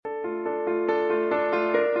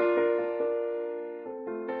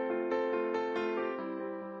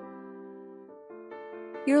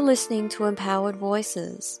You're listening to Empowered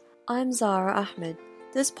Voices. I'm Zara Ahmed.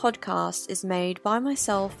 This podcast is made by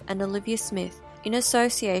myself and Olivia Smith in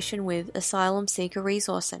association with Asylum Seeker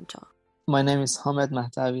Resource Centre. My name is Hamed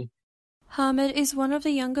Mahtawi. Hamed is one of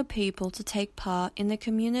the younger people to take part in the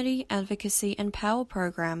Community Advocacy and Power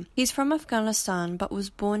program. He's from Afghanistan but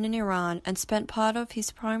was born in Iran and spent part of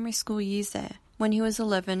his primary school years there. When he was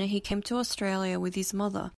 11, he came to Australia with his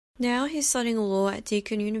mother. Now he's studying law at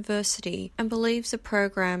Deakin University and believes the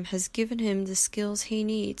program has given him the skills he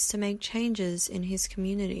needs to make changes in his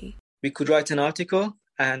community. We could write an article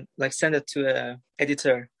and send it to an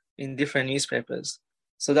editor in different newspapers.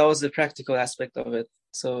 So that was the practical aspect of it.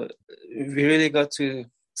 So we really got to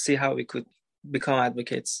see how we could become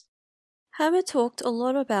advocates. Hamed talked a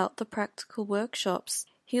lot about the practical workshops.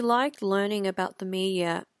 He liked learning about the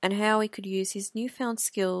media and how he could use his newfound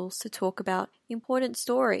skills to talk about important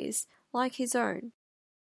stories like his own.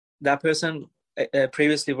 That person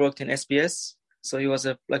previously worked in SBS, so he was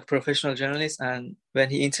a professional journalist. And when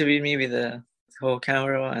he interviewed me with the whole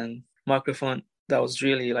camera and microphone, that was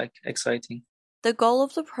really exciting. The goal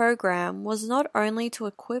of the program was not only to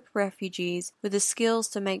equip refugees with the skills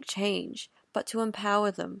to make change, but to empower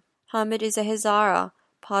them. Hamed is a Hazara,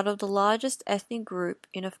 part of the largest ethnic group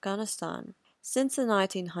in Afghanistan. Since the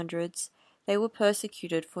 1900s, they were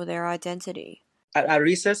persecuted for their identity. At our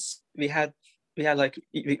recess, we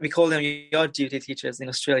call them yard duty teachers in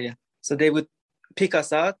Australia. So they would pick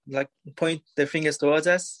us out, point their fingers towards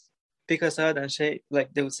us, pick us out and say,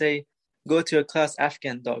 they would say, "Go to your class,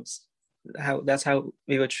 Afghan dogs." That's how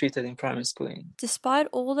we were treated in primary school. Despite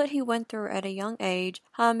all that he went through at a young age,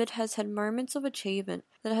 Hamed has had moments of achievement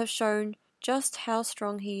that have shown just how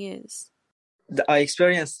strong he is. I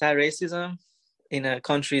experienced that racism in a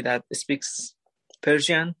country that speaks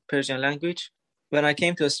Persian language. When I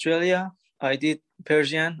came to Australia, I did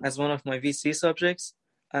Persian as one of my VC subjects,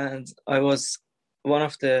 and I was one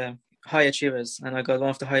of the high achievers, and I got one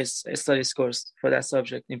of the highest study scores for that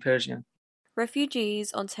subject in Persian.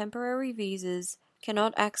 Refugees on temporary visas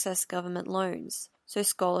cannot access government loans, so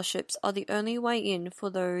scholarships are the only way in for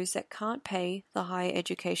those that can't pay the higher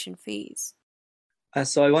education fees. And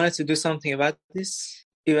so I wanted to do something about this,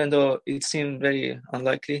 even though it seemed very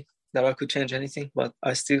unlikely that I could change anything, but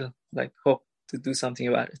I still hope to do something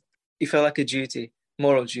about it. It felt like a duty,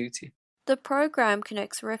 moral duty. The program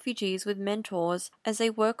connects refugees with mentors as they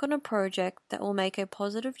work on a project that will make a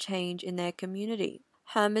positive change in their community.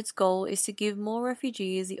 Hamed's goal is to give more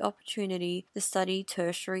refugees the opportunity to study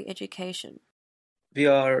tertiary education. We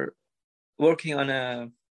are working on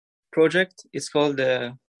a project. It's called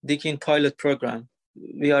the Deakin Pilot Program.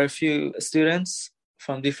 We are a few students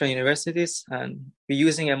from different universities, and we're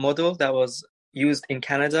using a model that was used in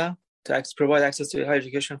Canada to provide access to higher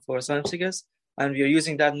education for asylum seekers. And we are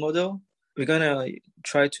using that model. We're going to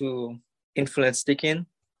try to influence Deakin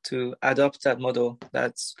to adopt that model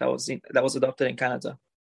that was adopted in Canada.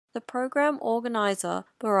 The program organizer,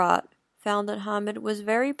 Bharat, found that Hamed was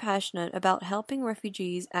very passionate about helping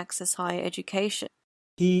refugees access higher education.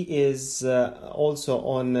 He is also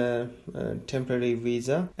on a temporary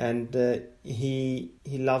visa, and he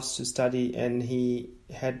loves to study, and he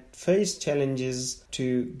had faced challenges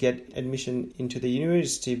to get admission into the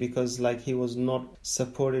university because he was not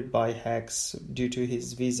supported by HACS due to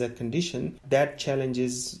his visa condition. That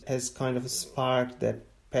challenges has kind of sparked that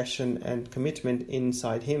passion and commitment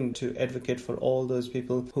inside him to advocate for all those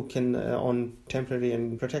people who can on temporary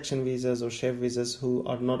and protection visas or chef visas who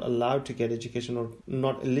are not allowed to get education or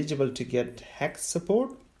not eligible to get HACS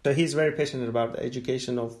support. So he's very passionate about the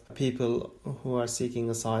education of people who are seeking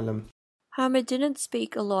asylum. Hamed didn't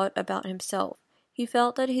speak a lot about himself. He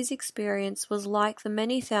felt that his experience was like the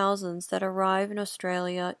many thousands that arrive in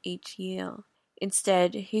Australia each year.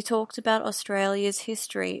 Instead, he talked about Australia's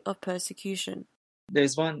history of persecution.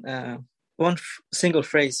 There's one single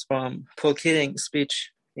phrase from Paul Keating's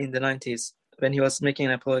speech in the 90s when he was making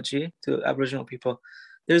an apology to Aboriginal people.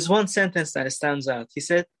 There's one sentence that stands out. He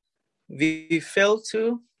said, "We failed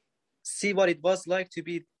to see what it was like to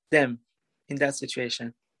be them in that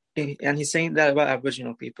situation." And he's saying that about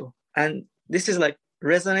Aboriginal people. And this is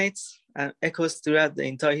resonates and echoes throughout the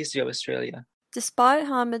entire history of Australia. Despite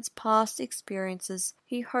Hamed's past experiences,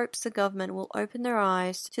 he hopes the government will open their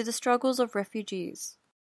eyes to the struggles of refugees.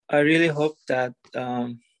 I really hope that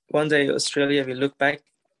one day Australia will look back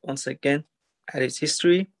once again at its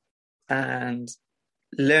history and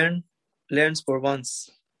learns for once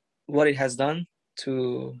what it has done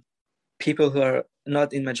to people who are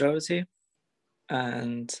not in majority,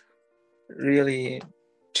 and really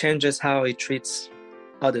changes how it treats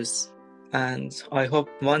others. And I hope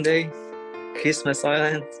one day Christmas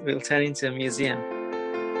Island will turn into a museum.